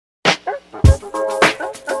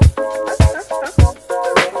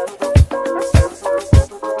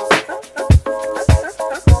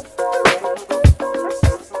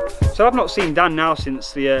I've not seen Dan now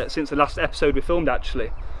since the last episode we filmed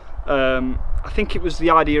actually. I think it was the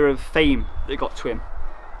idea of fame that got to him,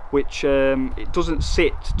 which it doesn't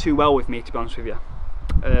sit too well with me, to be honest with you.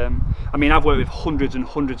 I mean, I've worked with hundreds and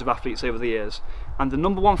hundreds of athletes over the years, and the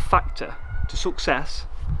number one factor to success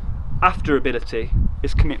after ability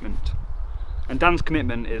is commitment. And Dan's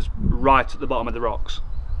commitment is right at the bottom of the rocks.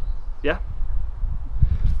 Yeah?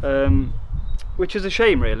 Which is a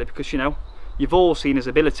shame really, because you know, you've all seen his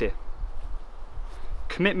ability.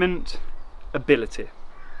 Commitment, ability.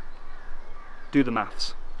 Do the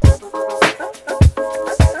maths.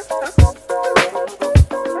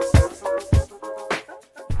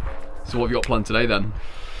 So what have you got planned today then?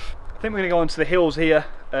 I think we're going to go onto the hills here.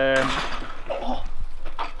 Is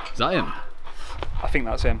that him? I think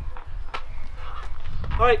that's him.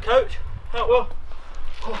 Alright coach, how well?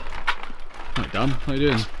 Hi Dan, how you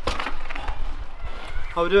doing?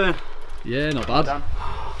 How we doing? Yeah, not bad. Dan.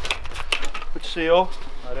 Good to see you all.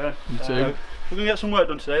 How you doing? You too. We're going to get some work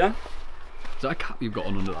done today then. Is that a cap you've got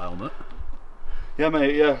on under that helmet? Yeah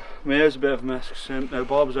mate, yeah. My hair's a bit of a mess because no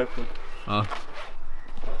barber's open. Ah.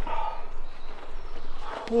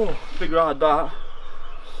 Oh, big ride that.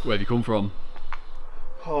 Where have you come from?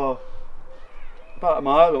 Oh, about a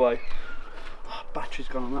mile away. Oh, battery's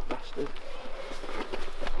gone on that bastard.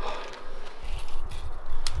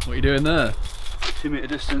 What are you doing there? 2 metre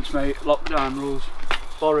distance mate, lockdown rules.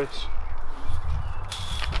 Boris.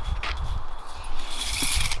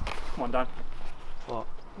 Come on Dan. What?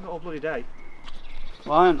 We've got all bloody day.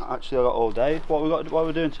 Well, I ain't actually got all day. What are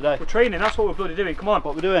we doing today? We're training, that's what we're bloody doing, come on.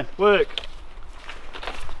 What are we doing? Work.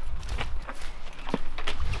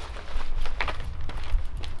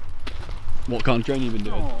 What kind of training have you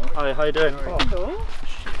been doing? Oh, hi, how you doing? Oh.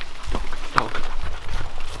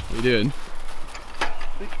 What are you doing?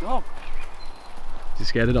 Big dog. Is you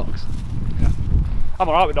scared of dogs? Yeah. I'm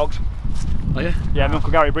alright with dogs. Are you? Yeah, my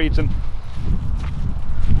Uncle Gary breeds them.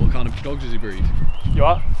 What kind of dogs does he breed? You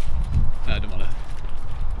are? I don't matter.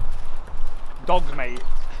 Dogs mate,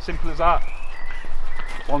 simple as that.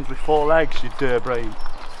 Ones with 4 legs, you dare brain.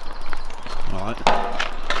 Alright.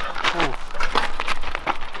 Oh.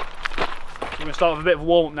 We're going to start with a bit of a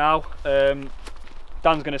warm up now.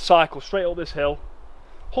 Dan's going to cycle straight up this hill,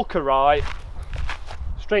 hook a right,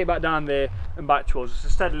 straight back down there and back to us. It's a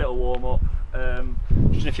steady little warm up.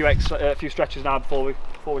 Just a few stretches now before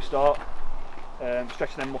we start.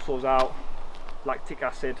 Stretching them muscles out, lactic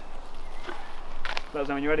acid. Let us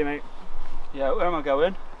know when you're ready, mate. Yeah, where am I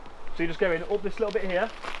going? So you're just going up this little bit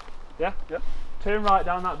here. Yeah? Yeah. Turn right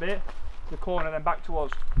down that bit, the corner, then back to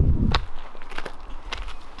us.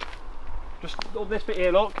 Just up this bit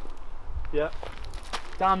here, look. Yeah.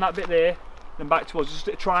 Down that bit there, then back to us. Just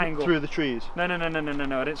a triangle. Through the trees? No, no, no, no, no, no,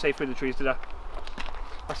 no. I didn't say through the trees, did I?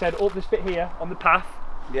 I said up this bit here on the path.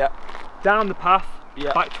 Yeah. Down the path.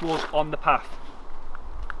 Yeah. Back to us on the path.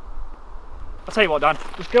 I'll tell you what, Dan.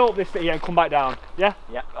 Just go up this bit here and come back down. Yeah?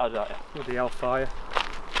 Yeah, I'll do that. Yeah. Bloody hellfire.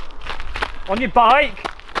 On your bike.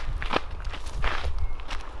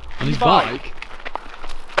 On his bike?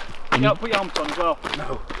 Yeah, put your helmet on as well.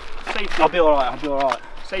 No. Safety. I'll be alright, I'll be alright.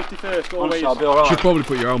 Safety first, always. Honestly, I'll be alright. You should probably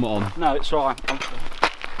put your helmet on. No, it's alright.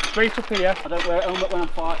 Straight up here. I don't wear a helmet when I'm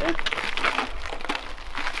fighting.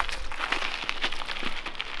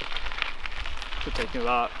 Should take you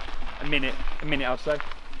about a minute I'd say.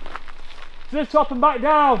 To the top and back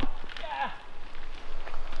down. Yeah.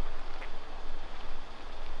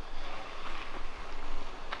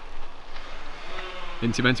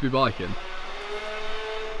 Isn't he meant to be biking?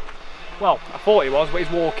 Well, I thought he was, but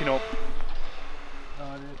he's walking up. No,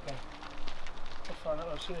 I didn't. I'll find out,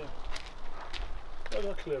 I'll see him. Where's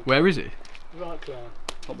that clue? Where is he? Right clown.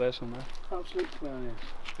 Up there somewhere. Absolute clown,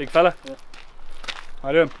 yes. Big fella? Yeah. How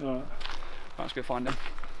you doing? Alright. Let's go find him.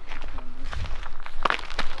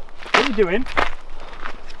 What are you doing?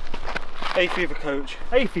 Hay fever, coach.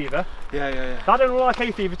 Hay fever? Yeah, yeah, yeah. That don't look like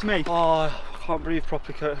hay fever to me. Oh, I can't breathe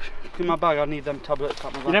properly, coach. In my bag, I need them tablets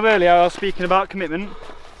at my bag. You know earlier I was speaking about commitment.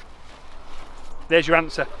 There's your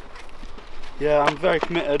answer. Yeah, I'm very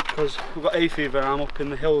committed because I've got hay fever and I'm up in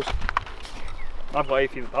the hills. I've got hay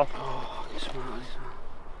fever, pal. Oh, I can smell it.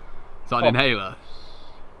 Is that an inhaler?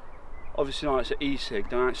 Obviously not, it's an e-cig,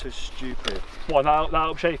 don't act so stupid. What, that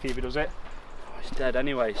helps hay fever, does it? Oh, it's dead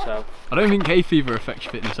anyway, so. I don't think hay fever affects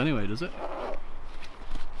your fitness anyway, does it?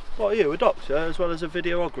 What are you, a doctor as well as a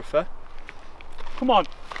videographer? Come on.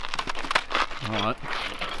 Alright.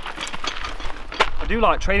 I do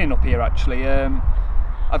like training up here actually.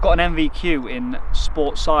 I've got an MVQ in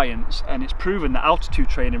sports science and it's proven that altitude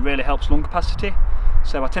training really helps lung capacity.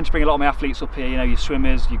 So I tend to bring a lot of my athletes up here, you know, your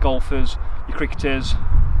swimmers, your golfers, your cricketers.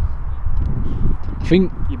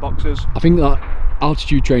 your boxers. I think that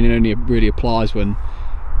altitude training only really applies when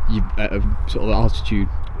you're at a sort of altitude,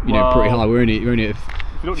 you know, pretty high. We're only at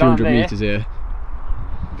 300 metres here.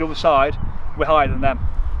 The other side, we're higher than them.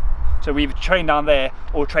 So we either train down there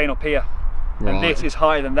or train up here. Right. And this is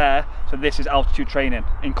higher than there, so this is altitude training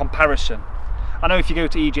in comparison. I know if you go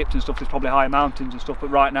to Egypt and stuff, there's probably higher mountains and stuff, but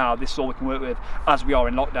right now this is all we can work with as we are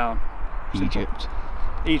in lockdown. Simple.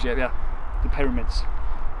 Egypt, yeah. The pyramids.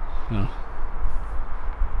 Yeah.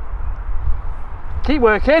 Keep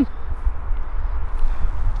working.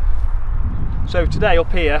 So today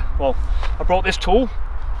up here, well, I brought this tool,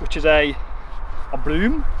 which is a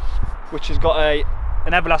broom, which has got an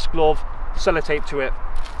Everlast glove, sellotape to it.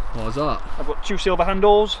 What is that? I've got 2 silver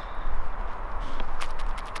handles.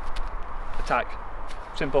 Attack.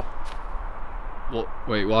 Simple. What?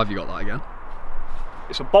 Wait, why have you got that again?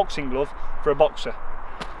 It's a boxing glove for a boxer,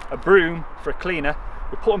 a broom for a cleaner.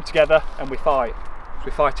 We put them together and we fight. So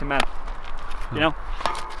we're fighting men. You know?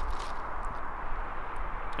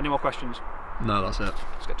 Any more questions? No, that's it.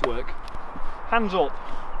 Let's get to work. Hands up.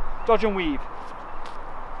 Dodge and weave.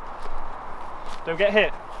 Don't get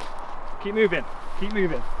hit. Keep moving. Keep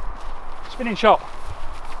moving. Spinning shot.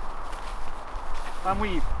 And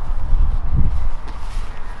weave.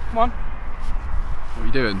 Come on. What are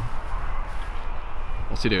you doing?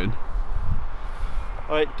 What's he doing?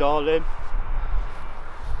 Alright, darling.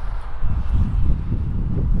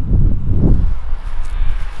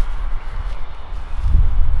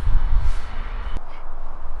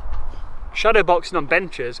 Shadow boxing on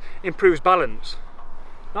benches improves balance.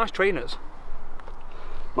 Nice trainers.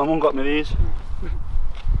 My mum got me these.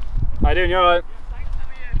 How you doing? You alright?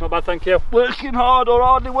 Not bad, thank you. Working hard or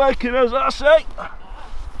hardly working, as I say.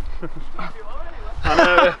 I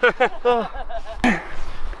know.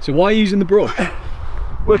 So why are you using the brush?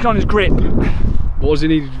 Working on his grip. What does he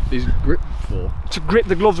need his grip for? To grip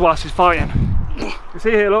the gloves whilst he's fighting. You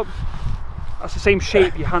see here, look? That's the same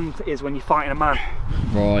shape your hand is when you're fighting a man.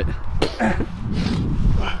 Right.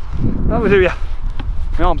 That will do ya.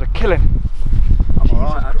 My arms are killing. I'm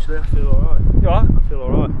alright actually, I feel alright. You alright? I feel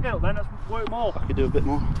alright. Get up then, let's work more. I could do a bit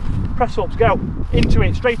more. Press ups, go. Into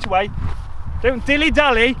it, straight away. Don't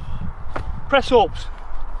dilly-dally. Press ups.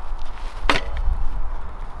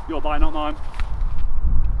 Your buy, not mine.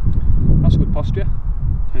 That's good posture.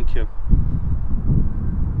 Thank you.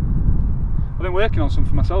 I've been working on some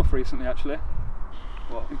for myself recently actually.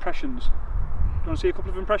 What? Impressions. Do you want to see a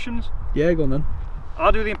couple of impressions? Yeah, go on then.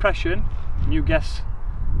 I'll do the impression and you guess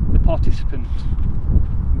the participant.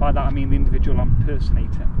 And by that I mean the individual I'm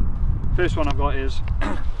impersonating. First one I've got is,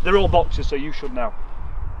 they're all boxers so you should know.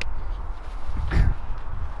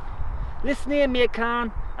 Listen here, me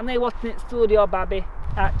can. I'm not watching it studio, baby.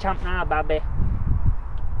 At champ now, baby.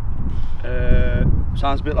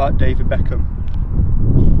 Sounds a bit like David Beckham.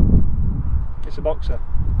 It's a boxer.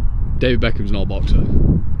 David Beckham's not a boxer.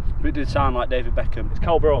 But it did sound like David Beckham. It's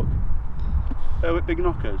Carl Brook. With big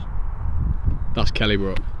knockers. That's Kelly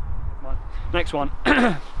Brook. Next one.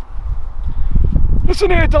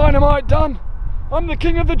 Listen here, Dynamite Dan. I'm the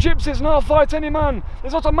king of the gypsies and I'll fight any man.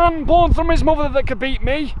 There's not a man born from his mother that could beat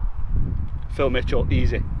me. Phil Mitchell,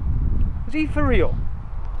 easy. Is he for real?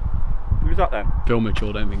 Who's that then? Phil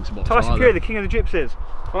Mitchell, don't think it's a boxer. Tyson Fury, the king of the gypsies.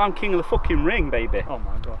 Well, I'm king of the fucking ring, baby. Oh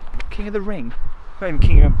my god. King of the ring? Not even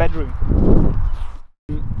king of a bedroom.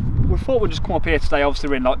 We thought we'd just come up here today, obviously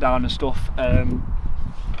we're in lockdown and stuff,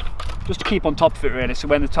 just to keep on top of it really, so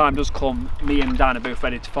when the time does come, me and Dan are both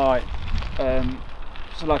ready to fight.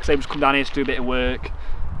 So like I say, we just come down here to do a bit of work.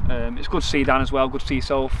 It's good to see Dan as well, good to see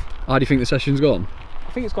yourself. How do you think the session's gone?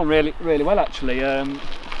 I think it's gone really well actually. What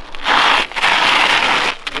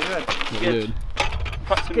are you doing?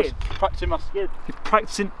 Practicing my skid. You're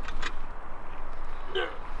practicing.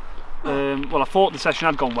 Well, I thought the session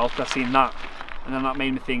had gone well because I've seen that, and then that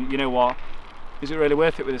made me think, you know what, is it really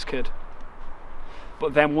worth it with this kid?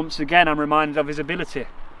 But then once again I'm reminded of his ability,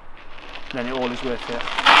 then it all is worth it.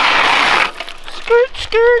 Skirt,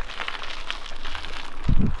 skirt.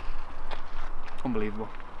 Unbelievable.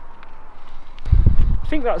 I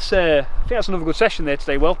think that's another good session there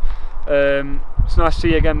today, Will. It's nice to see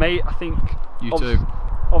you again, mate. I think You too.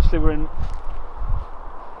 Obviously we're in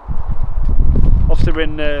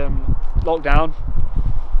lockdown,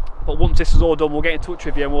 but once this is all done, we'll get in touch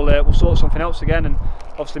with you and we'll sort something else again, and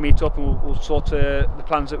obviously meet up and we'll sort the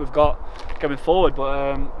plans that we've got going forward.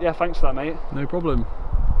 But yeah, thanks for that, mate. No problem.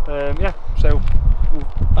 Yeah, so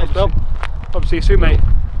thanks, Bill. Hope to see you soon, mate.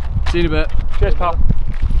 See you in a bit. Cheers, pal.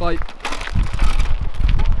 Bye.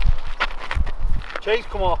 Cheese,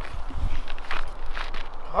 come off.